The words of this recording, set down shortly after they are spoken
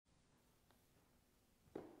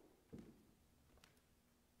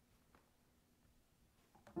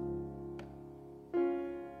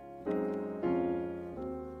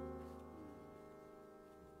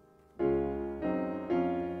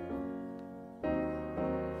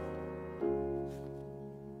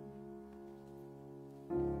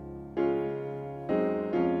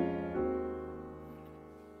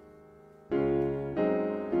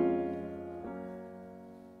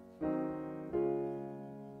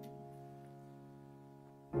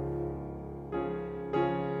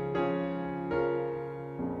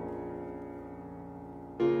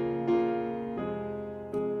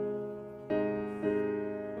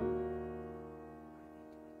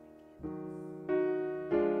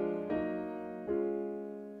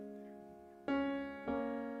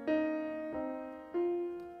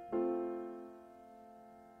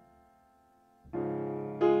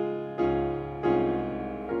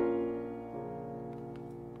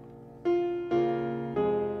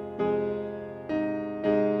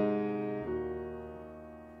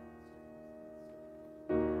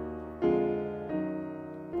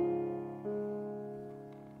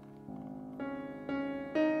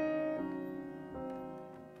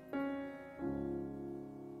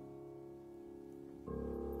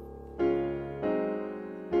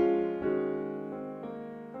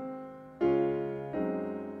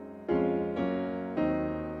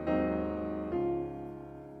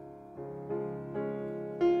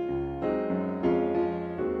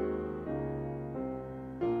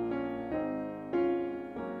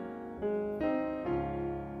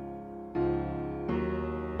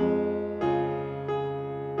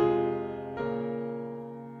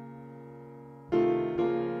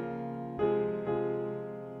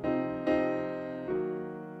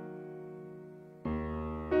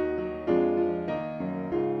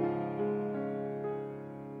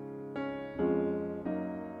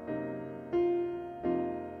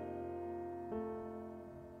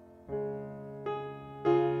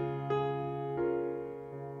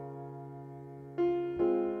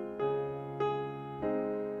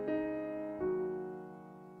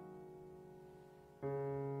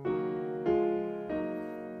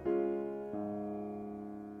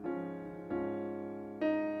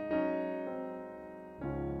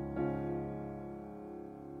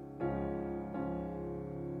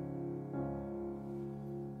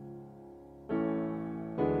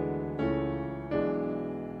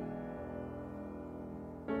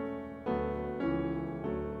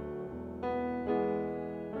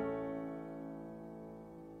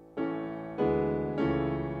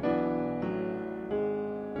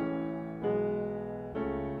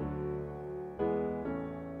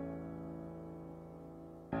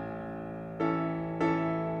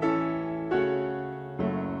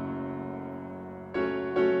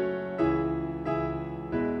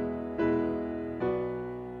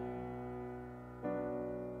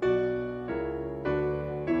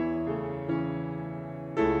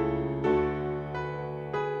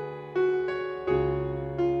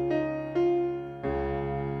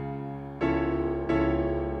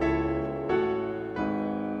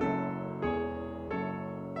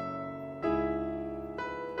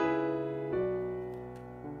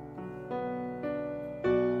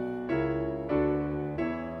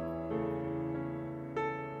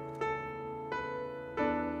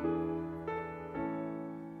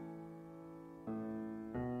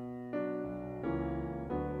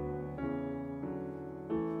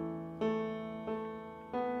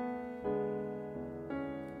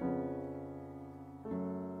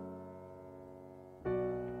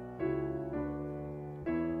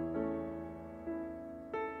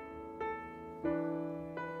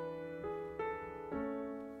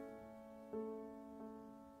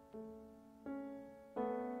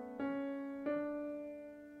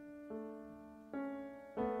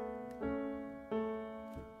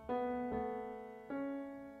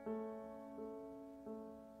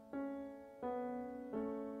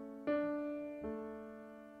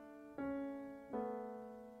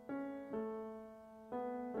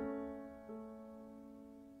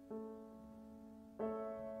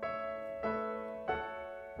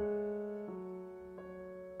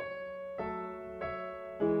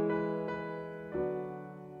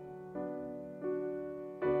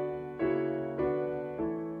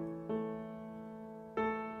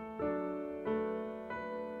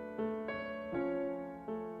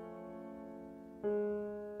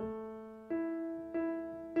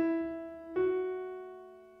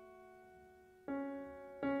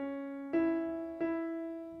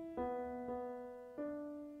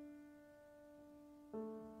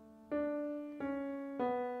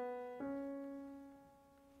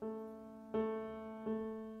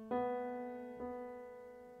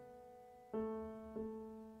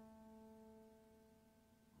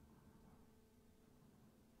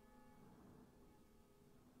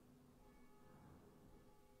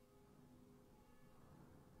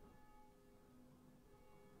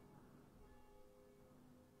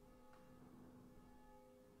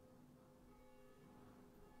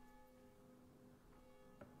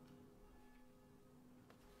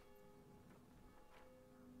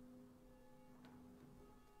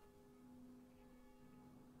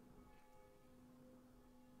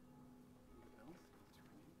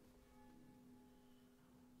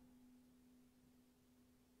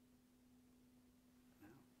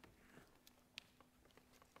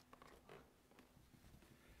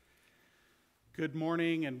Good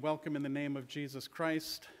morning and welcome in the name of Jesus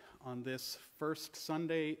Christ on this first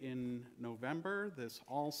Sunday in November, this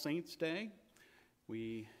All Saints Day.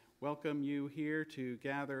 We welcome you here to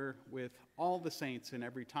gather with all the saints in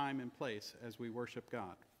every time and place as we worship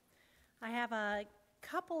God. I have a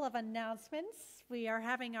couple of announcements. We are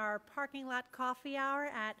having our parking lot coffee hour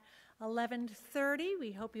at 11:30.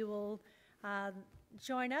 We hope you will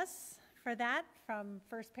join us for that from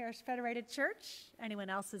First Parish Federated Church. Anyone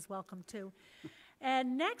else is welcome too.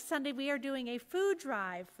 And next Sunday, we are doing a food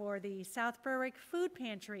drive for the South Berwick Food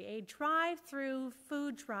Pantry, a drive-through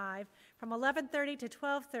food drive from 11:30 to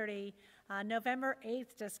 12:30, November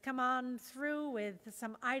 8th. Just come on through with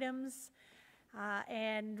some items,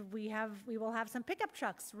 and we will have some pickup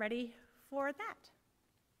trucks ready for that.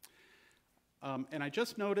 And I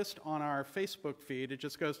just noticed on our Facebook feed, it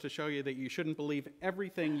just goes to show you that you shouldn't believe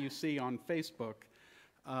everything you see on Facebook,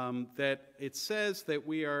 that it says that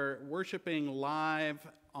we are worshiping live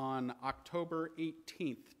on October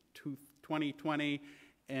 18th, 2020,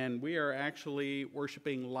 and we are actually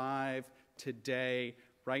worshiping live today,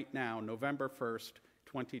 right now, November 1st,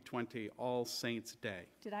 2020, All Saints Day.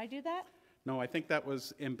 Did I do that? No, I think that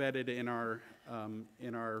was embedded in our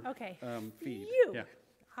Okay. feed. Yeah.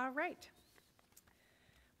 All right.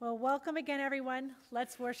 Well, welcome again, everyone.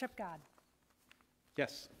 Let's worship God.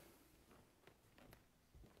 Yes.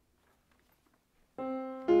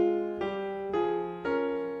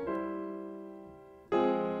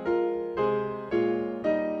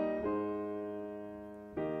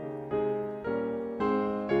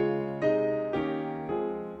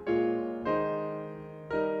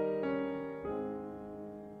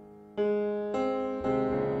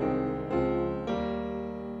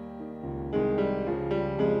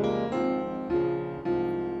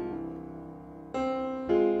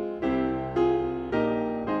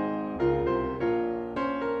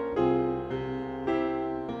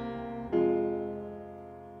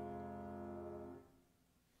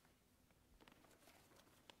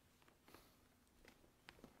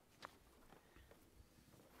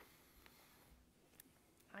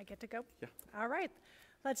 I get to go? Yeah. All right.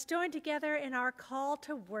 Let's join together in our call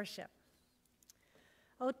to worship.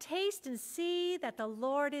 Oh, taste and see that the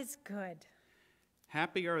Lord is good.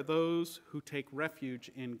 Happy are those who take refuge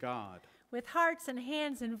in God. With hearts and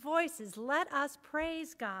hands and voices, let us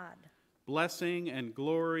praise God. Blessing and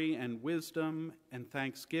glory and wisdom and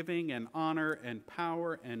thanksgiving and honor and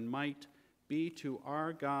power and might be to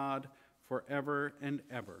our God forever and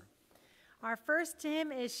ever. Our first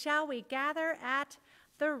hymn is Shall We Gather at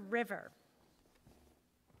the River.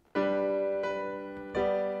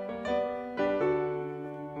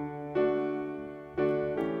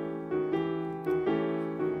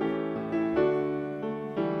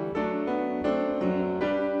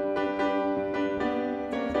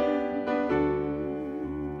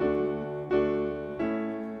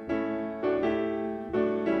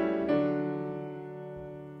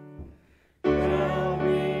 Shall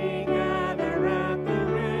we gather at the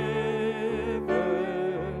river?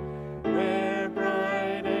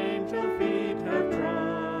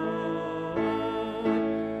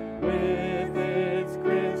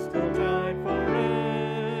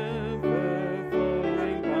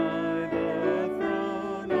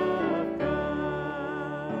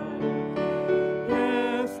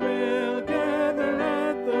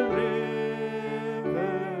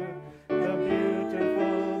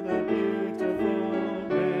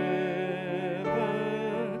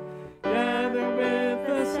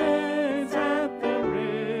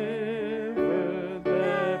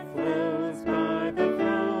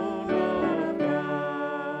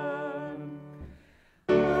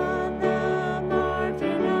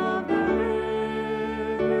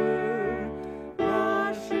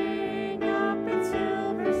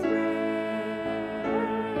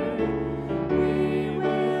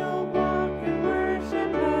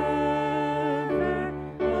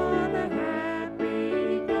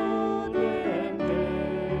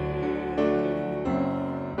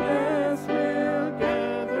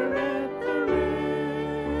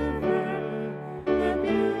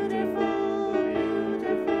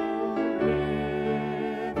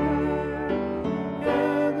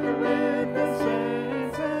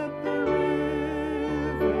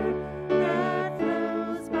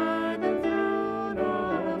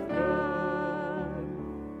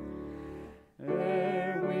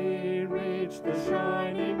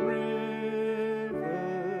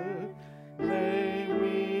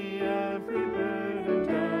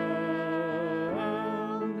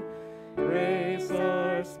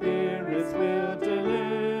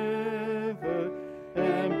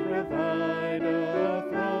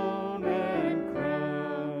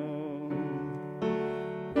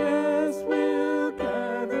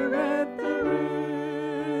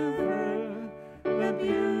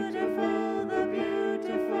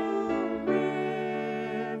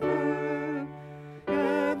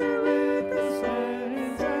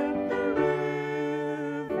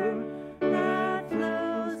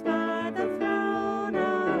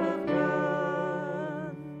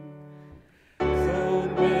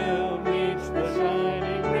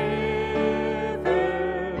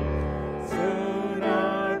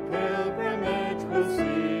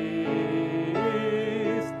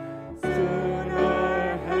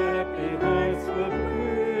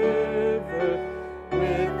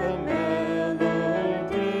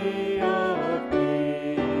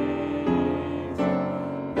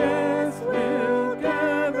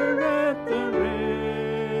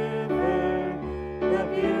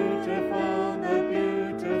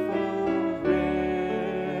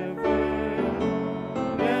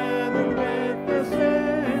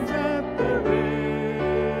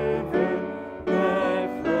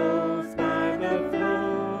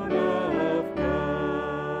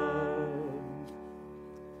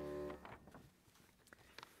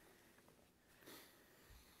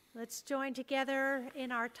 Let's join together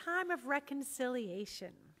in our time of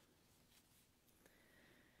reconciliation.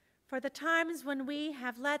 For the times when we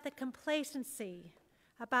have let the complacency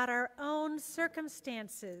about our own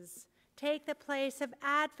circumstances take the place of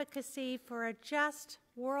advocacy for a just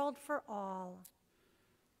world for all.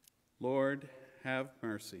 Lord, have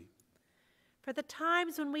mercy. For the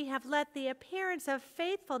times when we have let the appearance of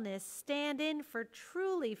faithfulness stand in for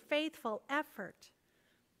truly faithful effort.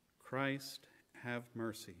 Christ, have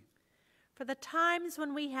mercy. For the times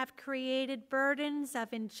when we have created burdens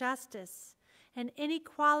of injustice and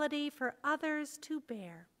inequality for others to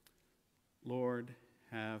bear. Lord,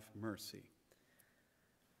 have mercy.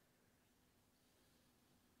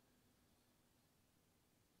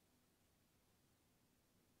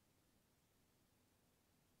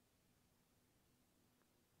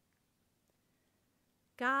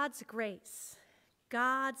 God's grace,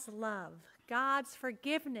 God's love, God's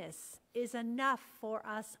forgiveness is enough for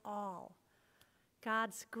us all.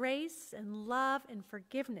 God's grace and love and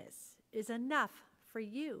forgiveness is enough for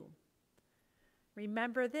you.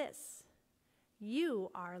 Remember this: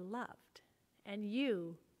 you are loved and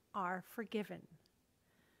you are forgiven.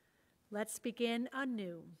 Let's begin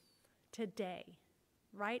anew today,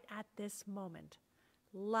 right at this moment,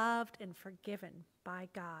 loved and forgiven by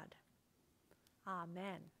God.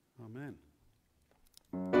 Amen. Amen.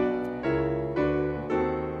 Amen.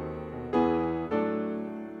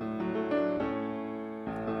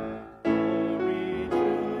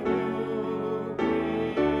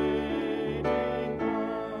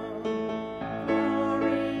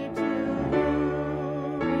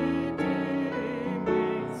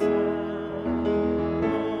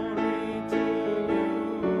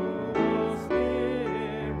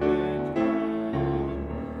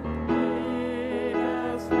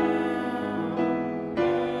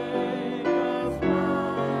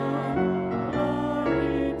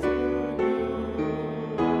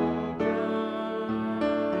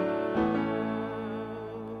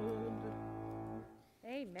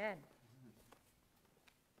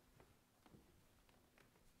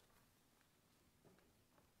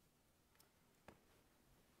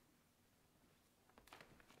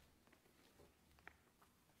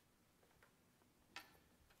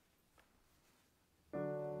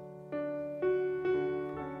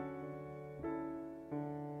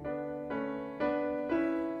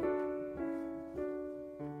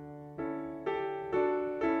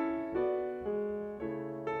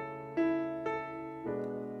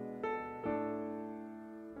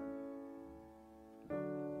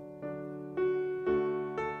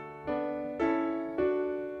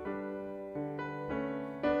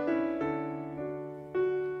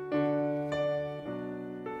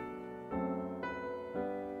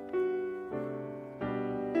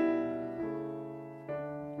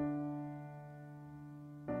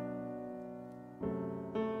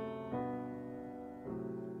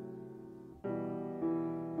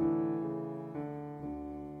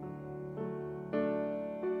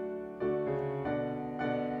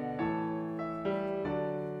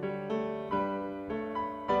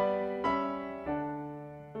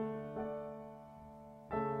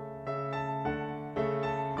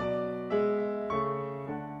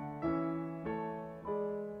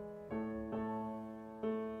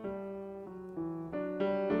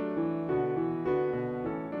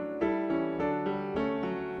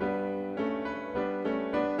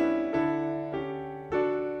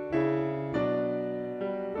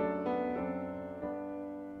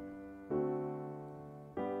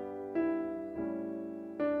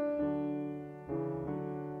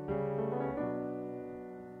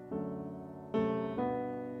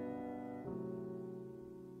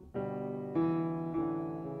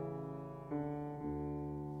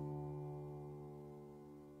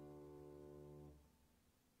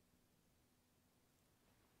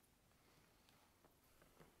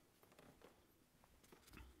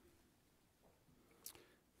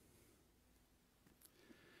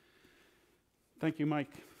 Thank you, Mike.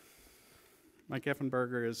 Mike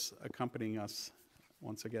Effenberger is accompanying us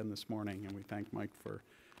once again this morning, and we thank Mike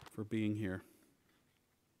for being here.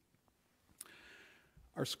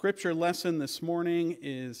 Our scripture lesson this morning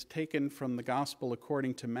is taken from the Gospel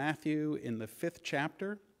according to Matthew in the 5th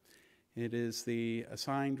chapter. It is the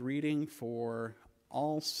assigned reading for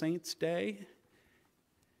All Saints' Day,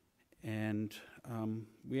 and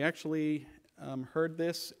we actually heard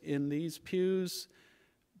this in these pews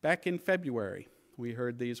back in February. We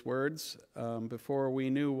heard these words before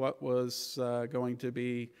we knew what was going to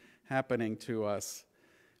be happening to us.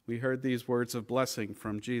 We heard these words of blessing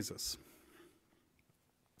from Jesus.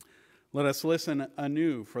 Let us listen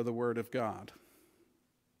anew for the word of God.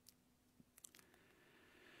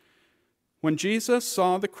 When Jesus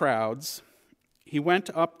saw the crowds, he went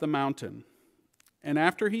up the mountain, and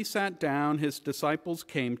after he sat down, his disciples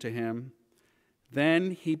came to him.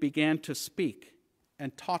 Then he began to speak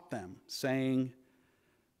and taught them, saying,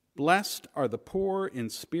 "Blessed are the poor in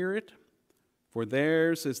spirit, for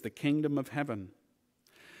theirs is the kingdom of heaven.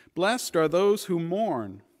 Blessed are those who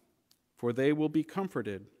mourn, for they will be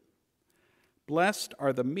comforted. Blessed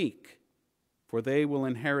are the meek, for they will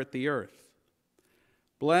inherit the earth.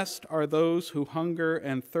 Blessed are those who hunger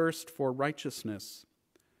and thirst for righteousness,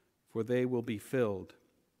 for they will be filled.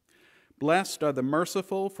 Blessed are the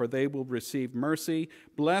merciful, for they will receive mercy.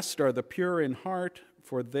 Blessed are the pure in heart,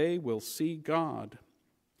 for they will see God.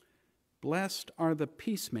 Blessed are the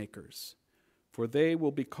peacemakers, for they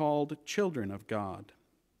will be called children of God.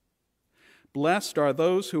 Blessed are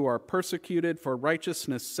those who are persecuted for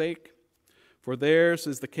righteousness' sake, for theirs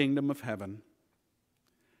is the kingdom of heaven.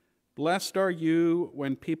 Blessed are you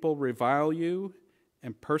when people revile you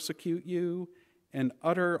and persecute you and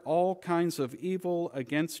utter all kinds of evil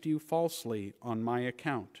against you falsely on my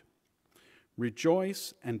account.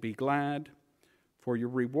 Rejoice and be glad, for your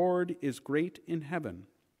reward is great in heaven.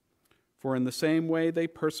 For in the same way they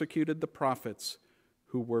persecuted the prophets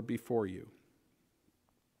who were before you."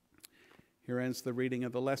 Here ends the reading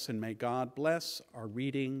of the lesson. May God bless our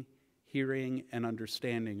reading, hearing, and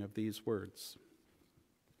understanding of these words.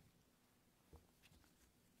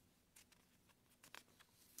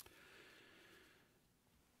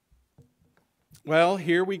 Well,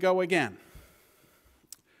 here we go again.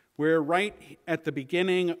 We're right at the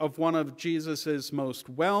beginning of one of Jesus' most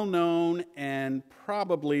well-known and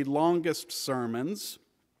probably longest sermons.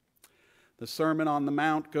 The Sermon on the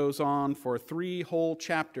Mount goes on for 3 whole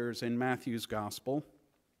chapters in Matthew's Gospel.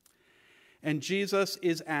 And Jesus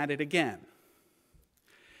is at it again.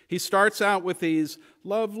 He starts out with these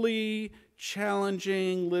lovely,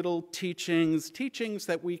 challenging little teachings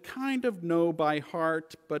that we kind of know by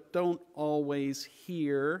heart but don't always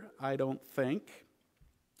hear, I don't think.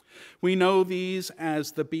 We know these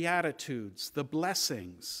as the Beatitudes, the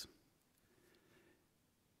blessings.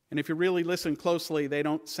 And if you really listen closely, they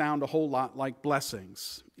don't sound a whole lot like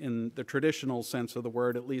blessings in the traditional sense of the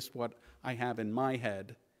word, at least what I have in my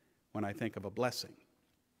head when I think of a blessing.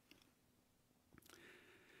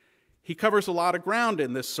 He covers a lot of ground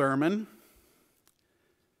in this sermon.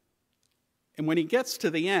 And when he gets to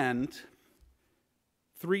the end,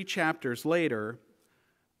 3 chapters later,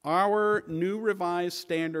 our New Revised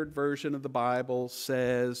Standard Version of the Bible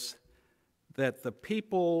says that the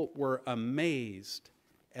people were amazed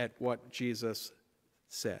at what Jesus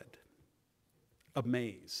said.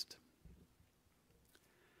 Amazed.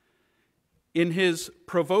 In his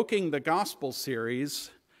Provoking the Gospel series,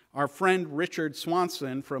 our friend Richard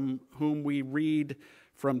Swanson, from whom we read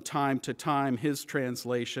from time to time his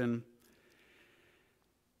translation,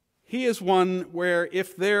 he is one where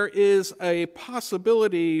if there is a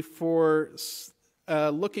possibility for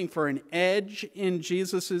looking for an edge in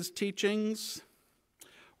Jesus' teachings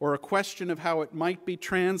or a question of how it might be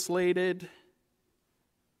translated,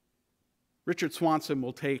 Richard Swanson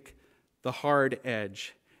will take the hard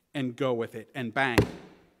edge and go with it, and bang,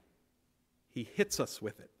 he hits us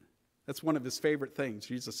with it. That's one of his favorite things.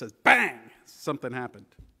 Jesus says, bang, something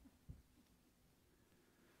happened.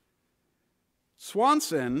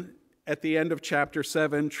 Swanson, at the end of chapter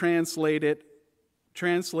 7, translates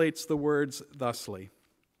the words thusly.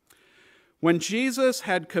 When Jesus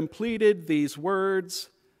had completed these words,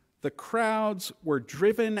 the crowds were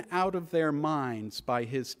driven out of their minds by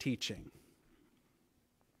his teaching.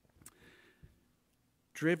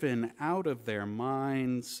 Driven out of their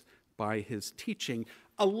minds by his teaching.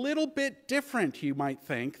 A little bit different, you might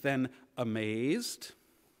think, than amazed.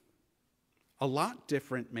 A lot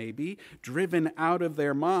different, maybe, driven out of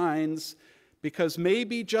their minds, because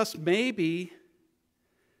maybe, just maybe,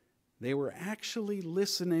 they were actually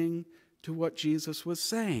listening to what Jesus was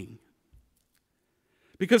saying.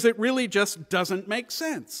 Because it really just doesn't make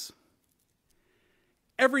sense.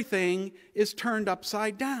 Everything is turned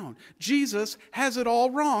upside down. Jesus has it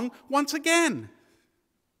all wrong once again.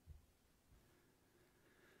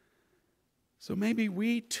 So maybe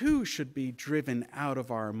we too should be driven out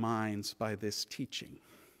of our minds by this teaching.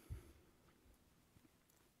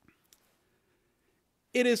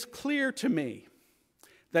 It is clear to me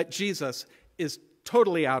that Jesus is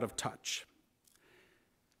totally out of touch.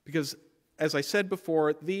 Because, as I said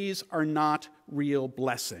before, these are not real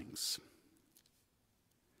blessings.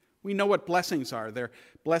 We know what blessings are. Their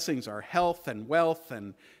blessings are health and wealth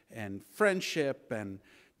and friendship and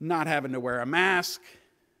not having to wear a mask.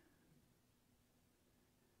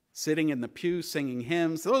 Sitting in the pew singing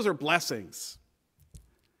hymns, those are blessings.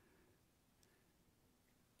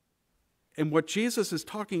 And what Jesus is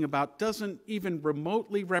talking about doesn't even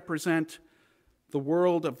remotely represent the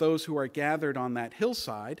world of those who are gathered on that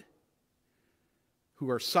hillside, who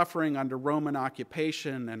are suffering under Roman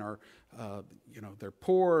occupation and are, they're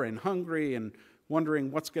poor and hungry and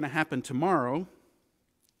wondering what's going to happen tomorrow.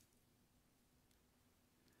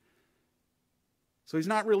 So he's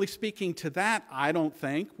not really speaking to that, I don't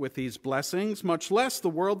think, with these blessings, much less the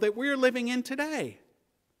world that we're living in today.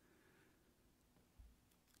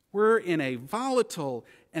 We're in a volatile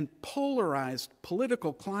and polarized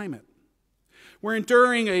political climate. We're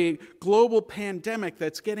enduring a global pandemic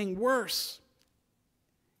that's getting worse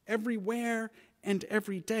everywhere and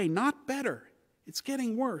every day. Not better. It's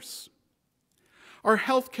getting worse. Our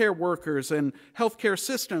healthcare workers and healthcare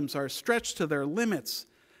systems are stretched to their limits.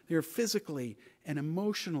 They're physically and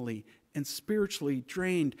emotionally and spiritually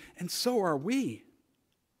drained, and so are we.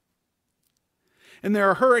 And there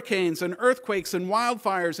are hurricanes and earthquakes and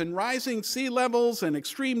wildfires and rising sea levels and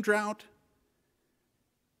extreme drought,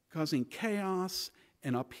 causing chaos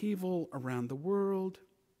and upheaval around the world.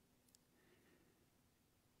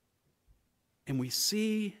 And we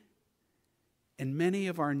see, and many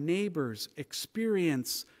of our neighbors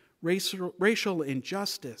experience racial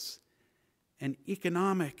injustice and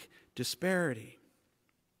economic disparity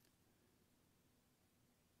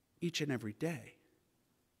each and every day.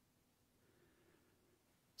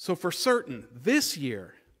 So for certain, this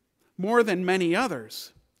year, more than many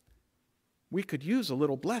others, we could use a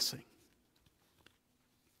little blessing.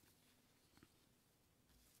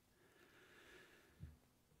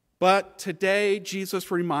 But today,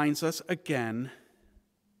 Jesus reminds us again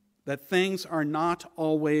that things are not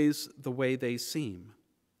always the way they seem.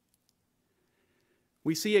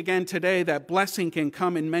 We see again today that blessing can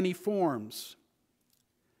come in many forms,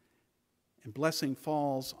 and blessing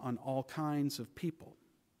falls on all kinds of people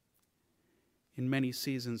in many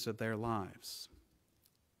seasons of their lives.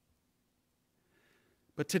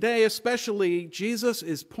 But today especially, Jesus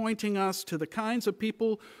is pointing us to the kinds of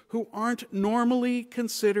people who aren't normally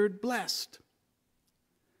considered blessed.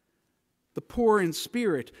 The poor in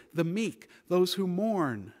spirit, the meek, those who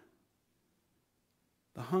mourn,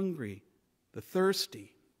 the hungry, the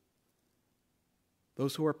thirsty,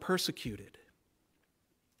 those who are persecuted.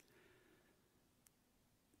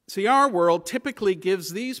 See, our world typically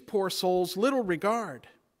gives these poor souls little regard.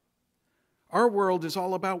 Our world is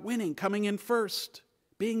all about winning, coming in first,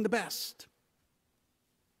 being the best.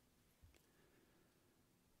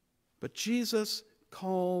 But Jesus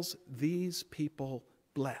calls these people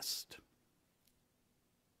blessed.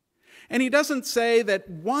 And he doesn't say that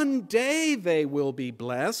one day they will be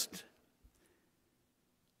blessed.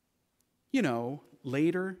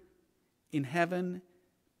 Later in heaven,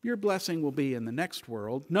 your blessing will be in the next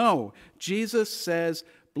world. No, Jesus says,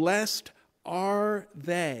 blessed are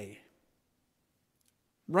they.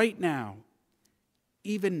 Right now,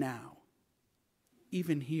 even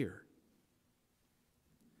here.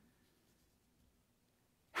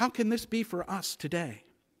 How can this be for us today?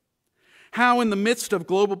 How in the midst of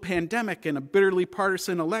global pandemic and a bitterly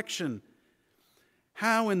partisan election,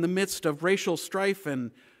 how in the midst of racial strife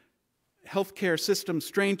and healthcare system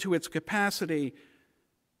strained to its capacity,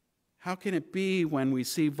 how can it be when we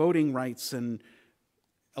see voting rights and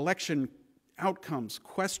election outcomes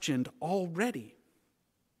questioned already?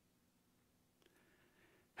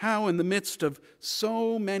 How in the midst of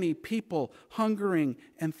so many people hungering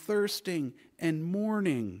and thirsting and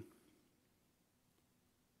mourning,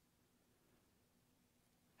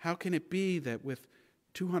 how can it be that with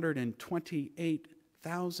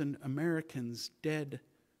 228,000 Americans dead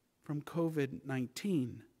from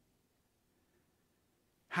COVID-19,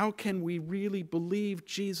 how can we really believe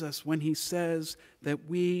Jesus when he says that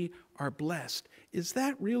we are blessed? Is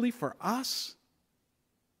that really for us?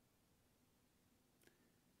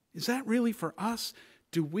 Is that really for us?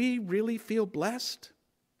 Do we really feel blessed?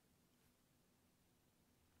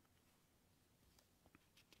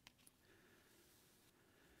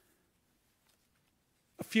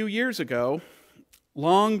 A few years ago,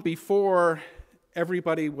 long before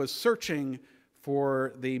everybody was searching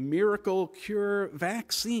for the miracle cure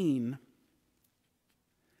vaccine,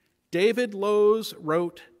 David Lowes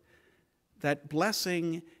wrote that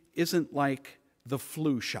blessing isn't like the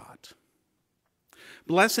flu shot.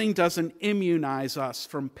 Blessing doesn't immunize us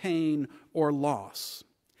from pain or loss,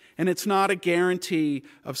 and it's not a guarantee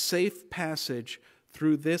of safe passage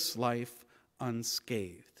through this life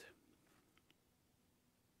unscathed.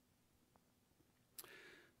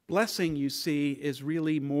 Blessing, you see, is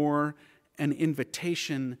really more an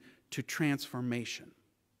invitation to transformation.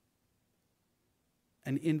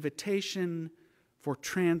 An invitation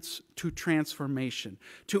to transformation,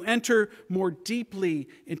 to enter more deeply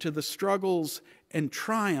into the struggles and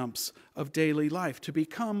triumphs of daily life, to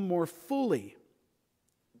become more fully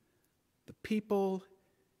the people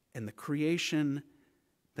and the creation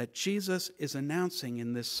that Jesus is announcing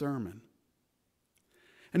in this sermon.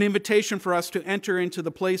 An invitation for us to enter into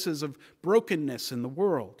the places of brokenness in the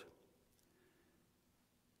world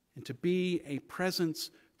and to be a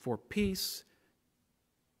presence for peace,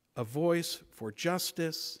 a voice for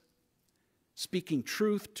justice, speaking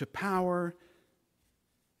truth to power,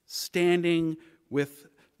 standing with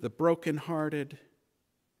the brokenhearted,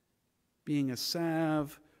 being a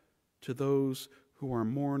salve to those who are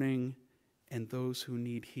mourning and those who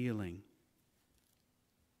need healing.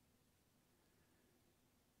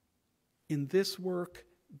 In this work,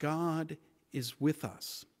 God is with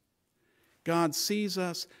us. God sees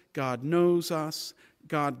us, God knows us,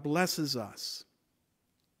 God blesses us,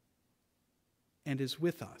 and is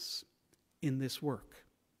with us in this work.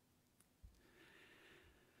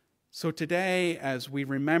 So today, as we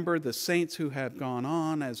remember the saints who have gone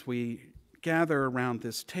on, as we gather around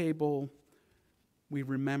this table, we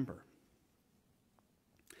remember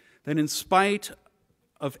that in spite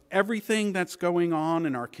of everything that's going on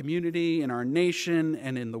in our community, in our nation,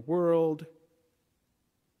 and in the world,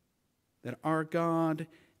 that our God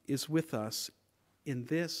is with us in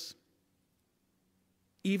this,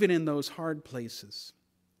 even in those hard places,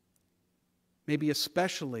 maybe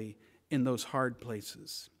especially in those hard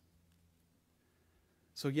places.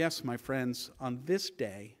 So yes, my friends, on this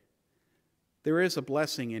day, there is a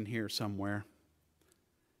blessing in here somewhere,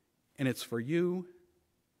 and it's for you,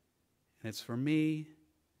 and it's for me,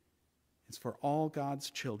 it's for all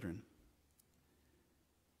God's children.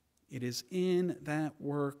 It is in that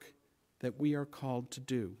work that we are called to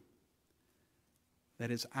do,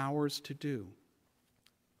 that is ours to do,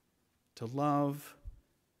 to love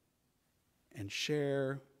and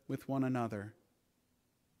share with one another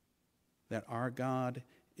that our God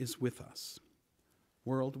is with us,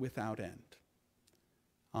 world without end.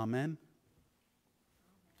 Amen.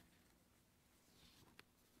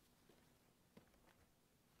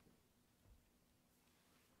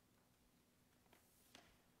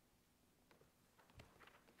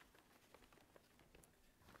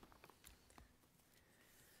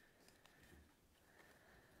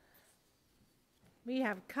 We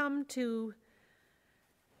have come to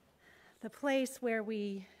the place where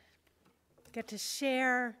we get to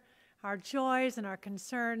share our joys and our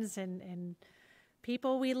concerns and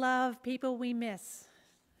people we love, people we miss,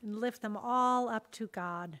 and lift them all up to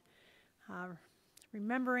God,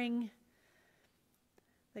 remembering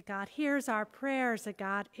that God hears our prayers, that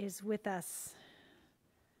God is with us,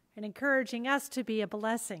 and encouraging us to be a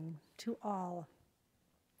blessing to all.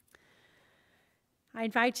 I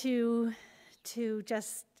invite you to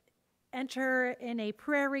just enter in a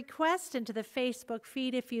prayer request into the Facebook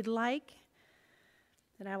feed if you'd like,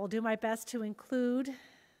 and I will do my best to include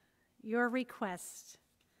your request.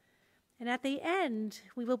 And at the end,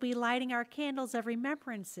 we will be lighting our candles of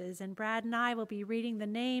remembrances, and Brad and I will be reading the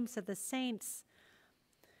names of the saints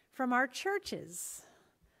from our churches,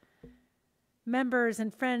 members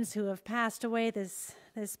and friends who have passed away this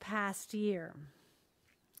past year.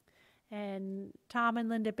 And Tom and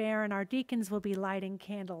Linda Barron, our deacons, will be lighting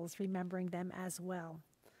candles, remembering them as well.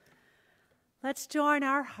 Let's join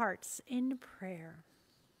our hearts in prayer.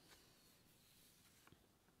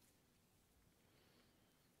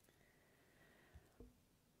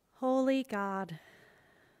 Holy God,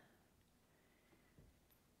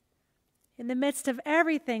 in the midst of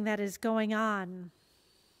everything that is going on,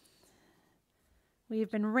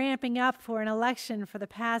 we've been ramping up for an election for the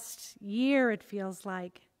past year, it feels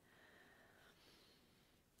like.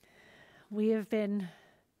 We have been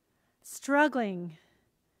struggling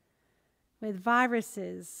with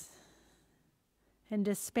viruses and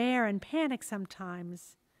despair and panic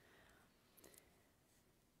sometimes.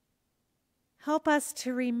 Help us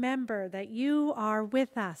to remember that you are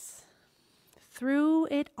with us through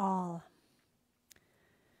it all.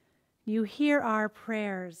 You hear our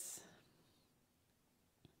prayers.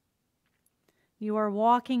 You are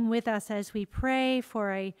walking with us as we pray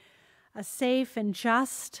for a safe and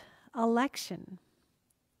just election.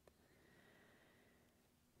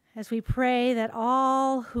 As we pray that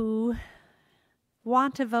all who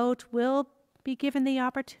want to vote will be given the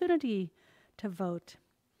opportunity to vote.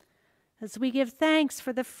 As we give thanks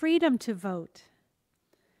for the freedom to vote.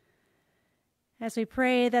 As we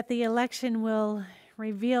pray that the election will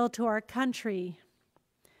reveal to our country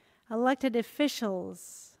elected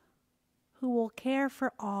officials who will care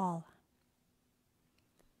for all.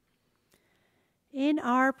 In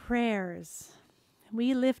our prayers,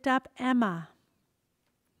 We lift up Emma,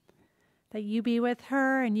 that you be with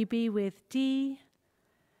her and you be with Dee.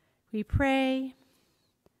 We pray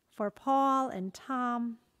for Paul and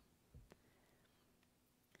Tom.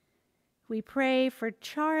 We pray for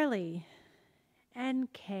Charlie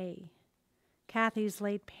and Kay, Kathy's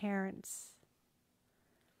late parents,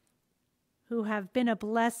 who have been a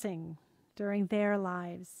blessing during their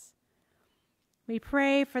lives. We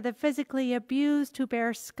pray for the physically abused who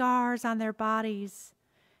bear scars on their bodies,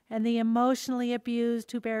 and the emotionally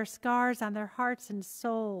abused who bear scars on their hearts and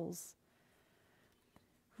souls.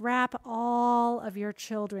 Wrap all of your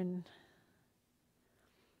children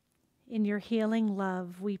in your healing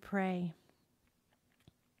love, we pray.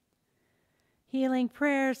 Healing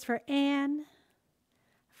prayers for Anne,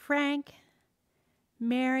 Frank,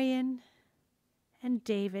 Marion, and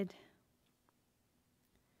David.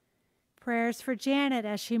 Prayers for Janet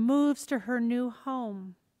as she moves to her new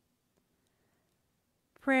home.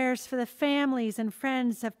 Prayers for the families and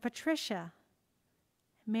friends of Patricia,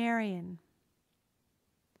 Marion.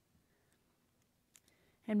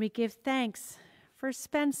 And we give thanks for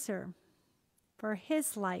Spencer, for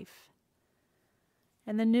his life,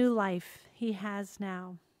 and the new life he has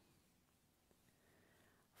now.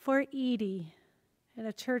 For Edie and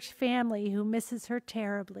a church family who misses her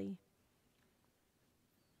terribly.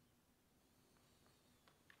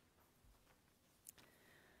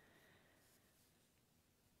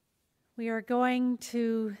 We are going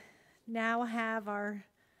to now have our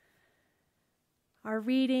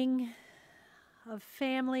reading of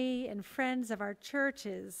family and friends of our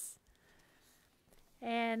churches.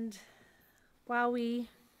 And while we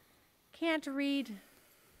can't read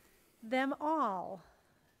them all,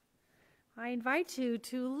 I invite you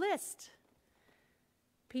to list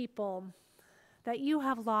people that you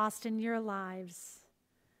have lost in your lives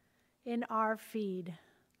in our feed,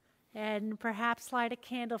 and perhaps light a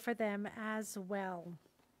candle for them as well.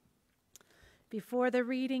 Before the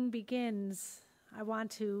reading begins, I want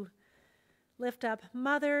to lift up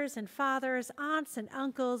mothers and fathers, aunts and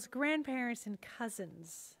uncles, grandparents and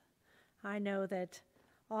cousins. I know that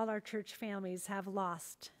all our church families have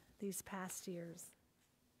lost these past years.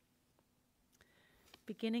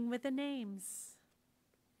 Beginning with the names.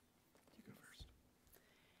 You go first.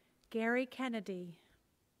 Gary Kennedy.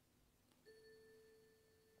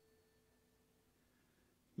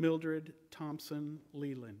 Mildred Thompson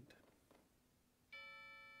Leland.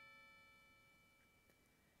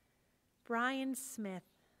 Brian Smith.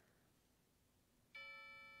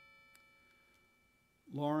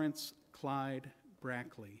 Lawrence Clyde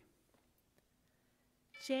Brackley.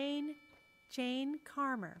 Jane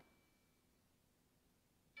Carmer.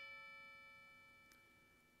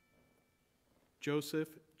 Joseph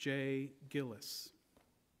J. Gillis.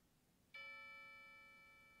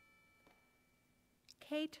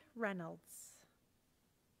 Kate Reynolds.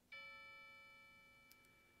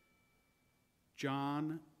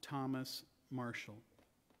 John Thomas Marshall.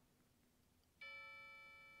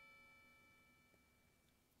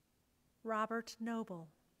 Robert Noble.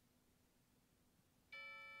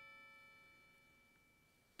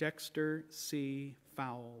 Dexter C.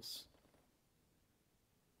 Fowles.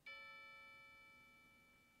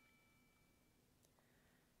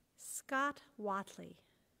 Scott Watley.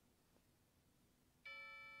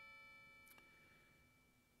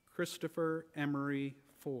 Christopher Emery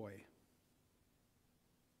Foy.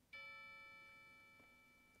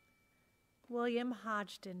 William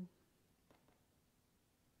Hodgson.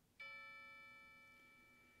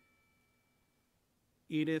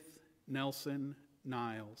 Edith Nelson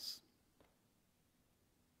Niles.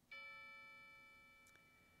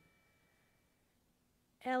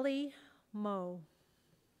 Ellie Moe.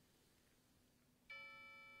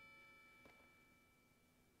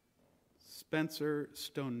 Spencer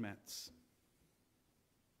Stonemetz.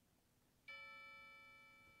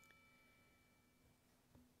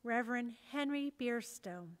 Reverend Henry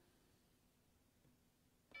Bierstone.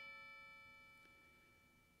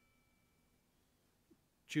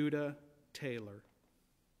 Judah Taylor.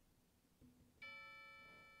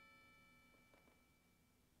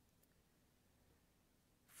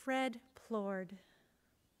 Fred Plord.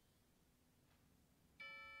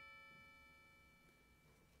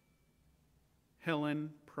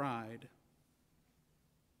 Helen Pride.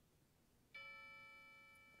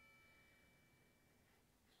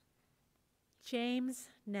 James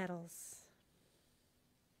Nettles.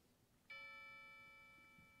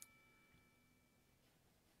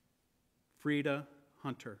 Frida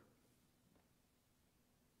Hunter.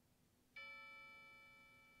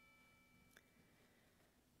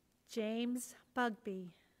 James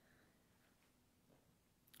Bugby.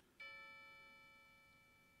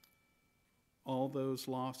 all those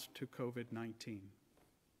lost to COVID-19.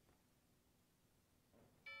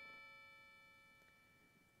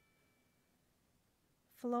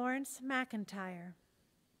 Florence McIntyre.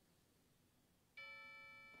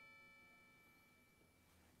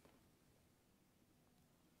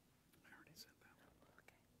 I already said that.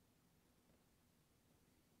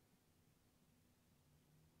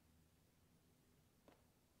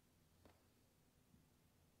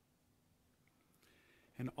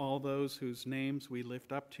 And all those whose names we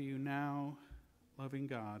lift up to you now, loving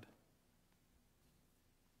God.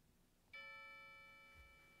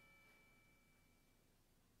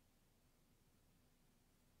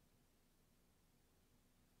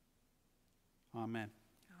 Amen.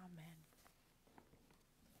 Amen.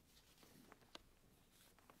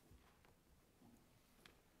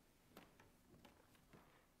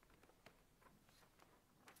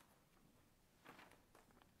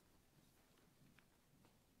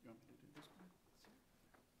 You want me to do this one?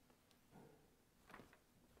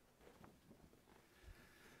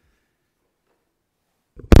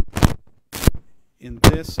 In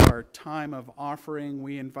this, our time of offering,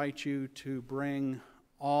 we invite you to bring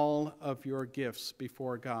all of your gifts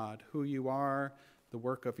before God, who you are, the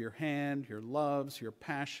work of your hand, your loves, your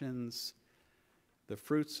passions, the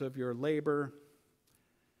fruits of your labor,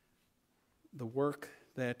 the work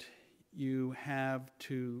that you have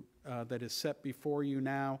that is set before you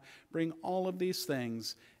now. Bring all of these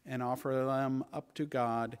things and offer them up to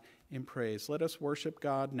God in praise. Let us worship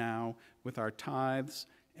God now with our tithes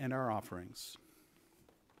and our offerings.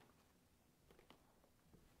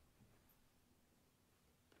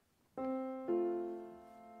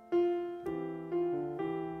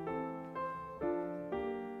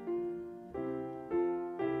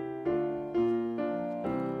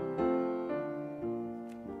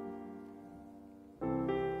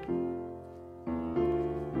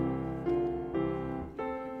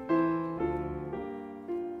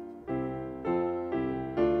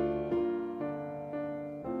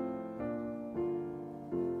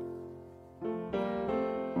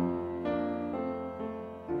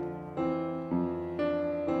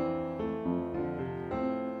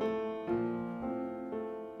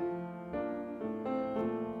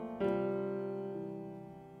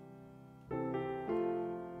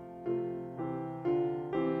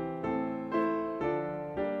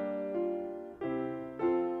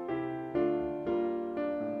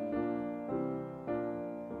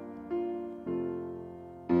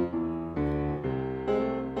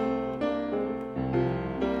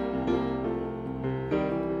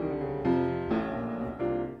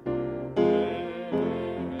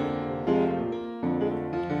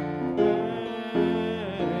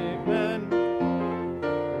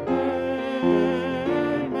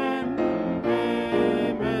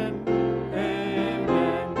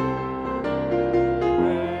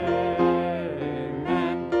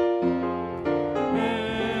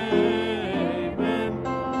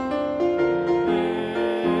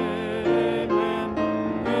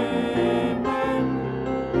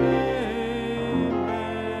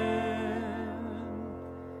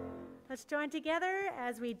 Let's join together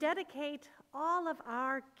as we dedicate all of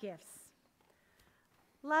our gifts.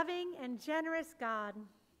 Loving and generous God,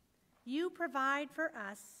 you provide for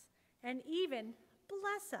us and even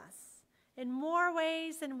bless us in more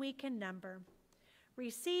ways than we can number.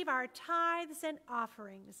 Receive our tithes and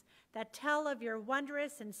offerings that tell of your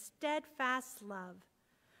wondrous and steadfast love,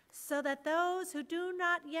 so that those who do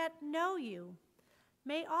not yet know you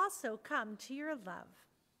may also come to your love.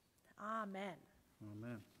 Amen.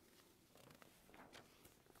 Amen.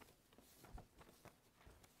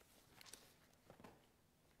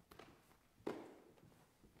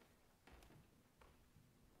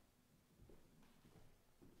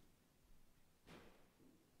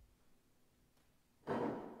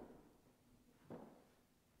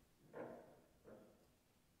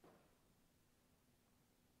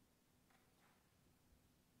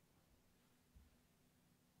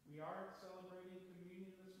 We are celebrating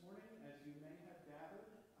communion this morning, as you may have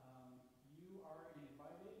gathered. You are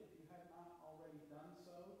invited, if you have not already done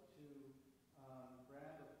so, to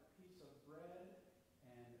grab a piece of bread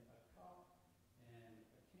and a cup and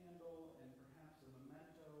a candle and perhaps a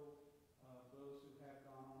memento of those who have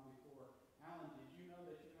gone on before. Alan, did you know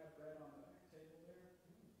that you have bread on the back table there?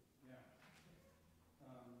 Yeah.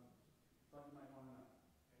 Thought you might want to know.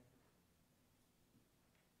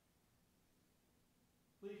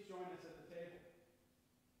 Please join us at the table.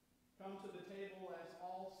 Come to the table as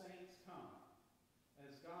all saints come,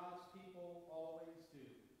 as God's people always do,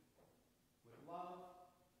 with love,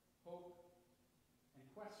 hope, and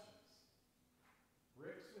questions.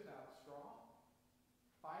 Bricks without straw,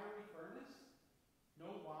 fiery furnace,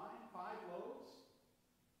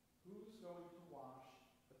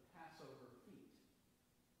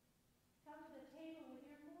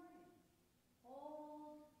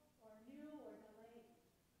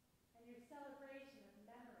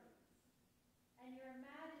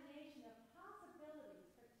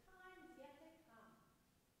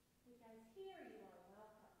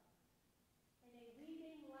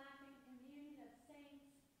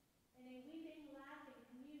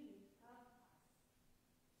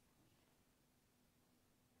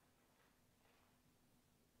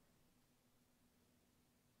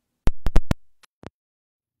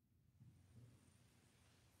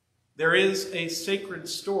 There is a sacred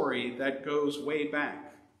story that goes way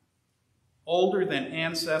back, older than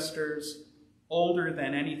ancestors, older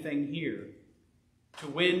than anything here. To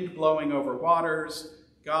wind blowing over waters,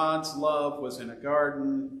 God's love was in a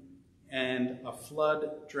garden and a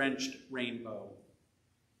flood-drenched rainbow.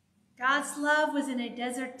 God's love was in a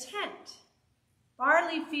desert tent,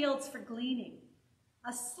 barley fields for gleaning,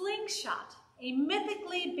 a slingshot, a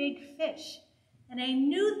mythically big fish, and a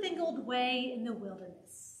new-fangled way in the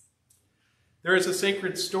wilderness. There is a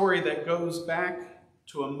sacred story that goes back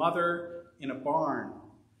to a mother in a barn,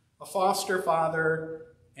 a foster father,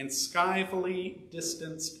 and skyfully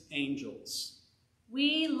distanced angels.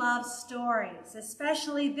 We love stories,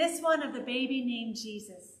 especially this one of the baby named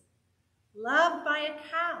Jesus, loved by a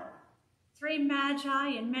cow, 3 magi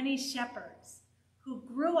and many shepherds, who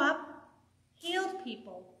grew up, healed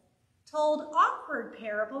people, told awkward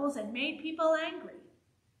parables, and made people angry.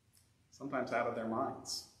 Sometimes out of their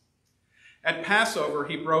minds. At Passover,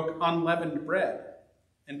 he broke unleavened bread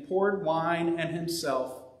and poured wine and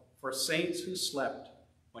himself for saints who slept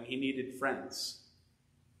when he needed friends.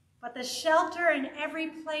 But the shelter in every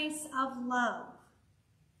place of love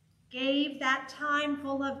gave that time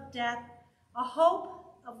full of death a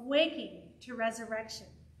hope of waking to resurrection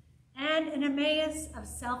and an Emmaus of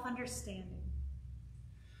self-understanding.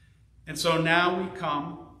 And so now we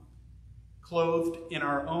come, clothed in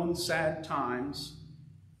our own sad times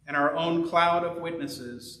and our own cloud of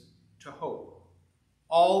witnesses, to hope.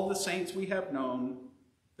 All the saints we have known,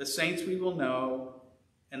 the saints we will know,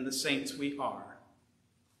 and the saints we are.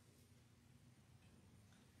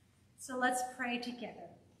 So let's pray together.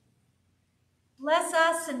 Bless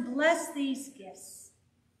us and bless these gifts.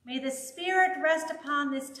 May the Spirit rest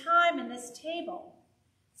upon this time and this table,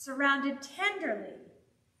 surrounded tenderly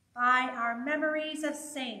by our memories of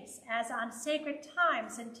saints as on sacred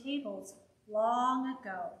times and tables long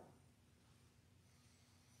ago,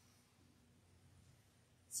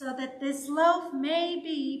 so that this loaf may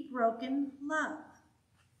be broken love,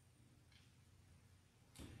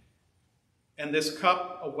 and this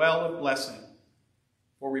cup a well of blessing.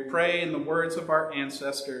 For we pray in the words of our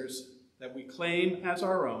ancestors that we claim as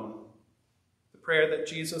our own the prayer that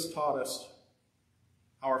Jesus taught us.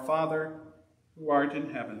 Our Father, who art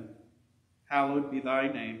in heaven, hallowed be thy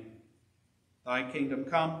name. Thy kingdom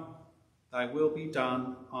come, thy will be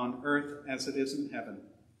done on earth as it is in heaven.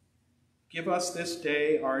 Give us this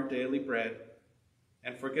day our daily bread,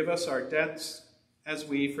 and forgive us our debts as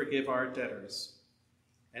we forgive our debtors.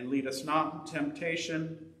 And lead us not in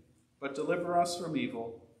temptation, but deliver us from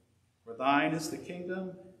evil. For thine is the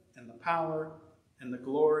kingdom, and the power, and the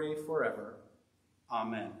glory forever.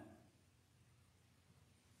 Amen.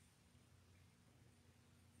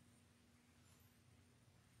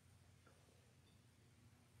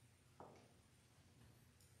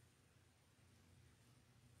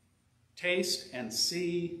 Taste and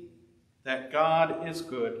see that God is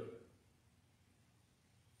good.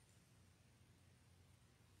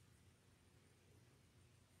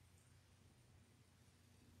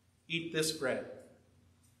 Eat this bread.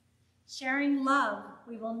 Sharing love,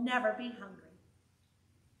 we will never be hungry.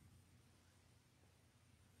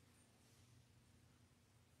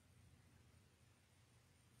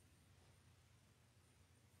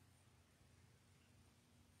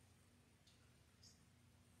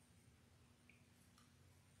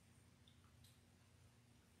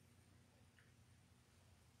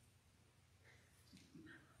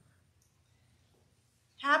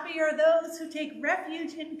 Happy are those who take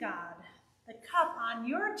refuge in God. The cup on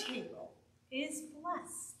your table is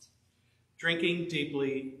blessed. Drinking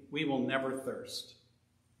deeply, we will never thirst.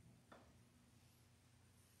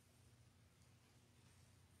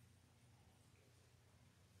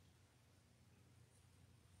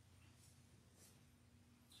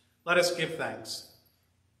 Let us give thanks.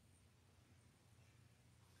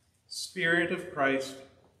 Spirit of Christ,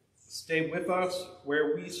 stay with us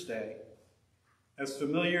where we stay, as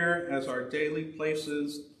familiar as our daily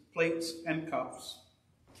places, plates and cups.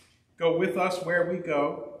 Go with us where we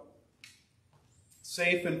go,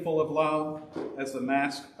 safe and full of love as the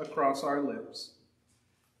mask across our lips.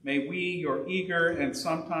 May we, your eager and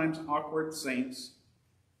sometimes awkward saints,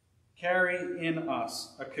 carry in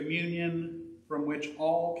us a communion from which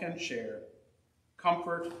all can share,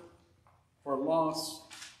 comfort for loss,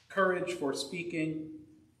 courage for speaking,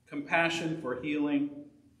 compassion for healing.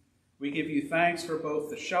 We give you thanks for both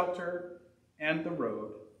the shelter and the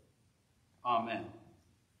road. Amen.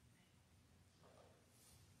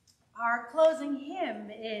 Our closing hymn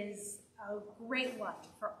is a great one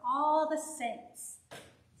for all the saints.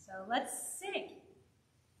 So let's sing.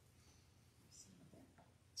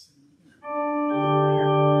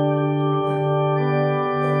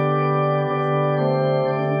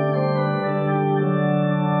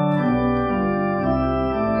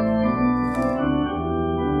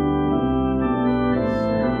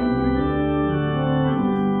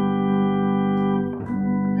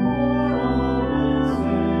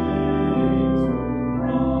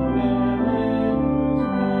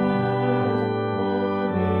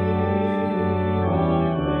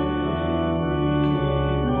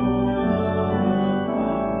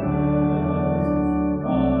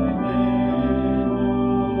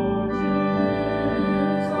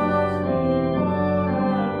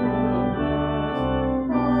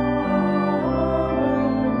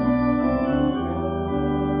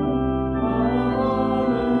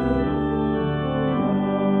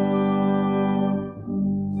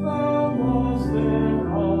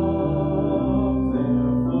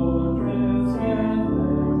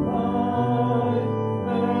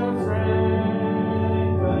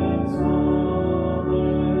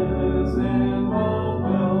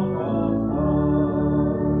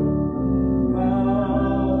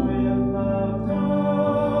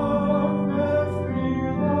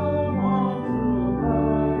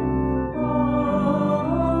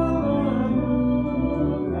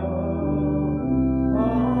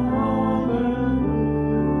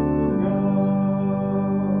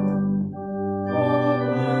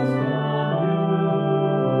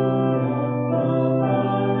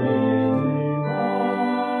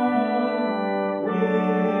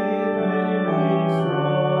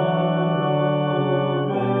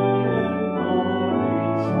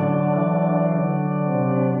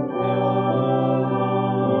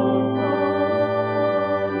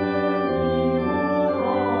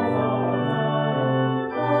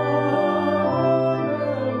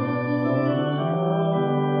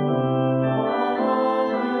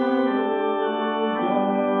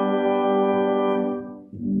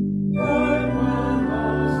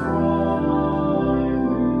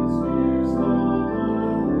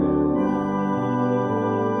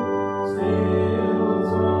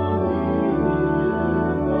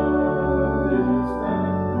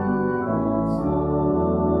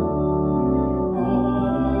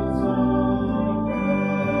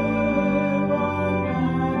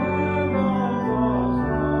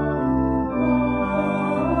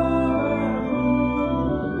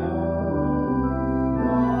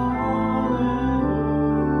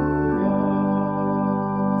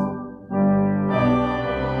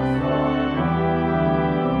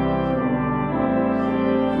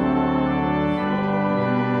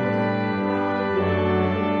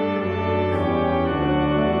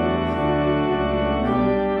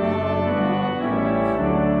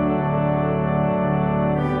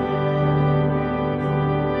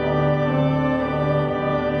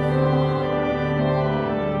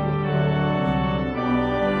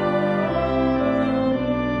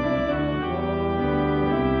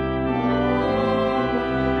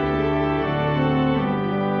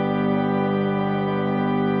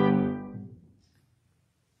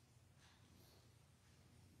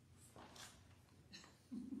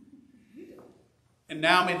 And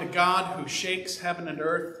now may the God who shakes heaven and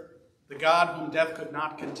earth, the God whom death could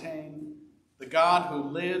not contain, the God who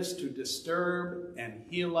lives to disturb and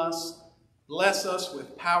heal us, bless us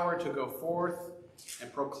with power to go forth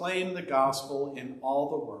and proclaim the gospel in all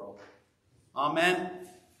the world. Amen.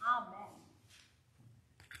 Amen.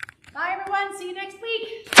 Bye, everyone. See you next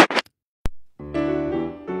week.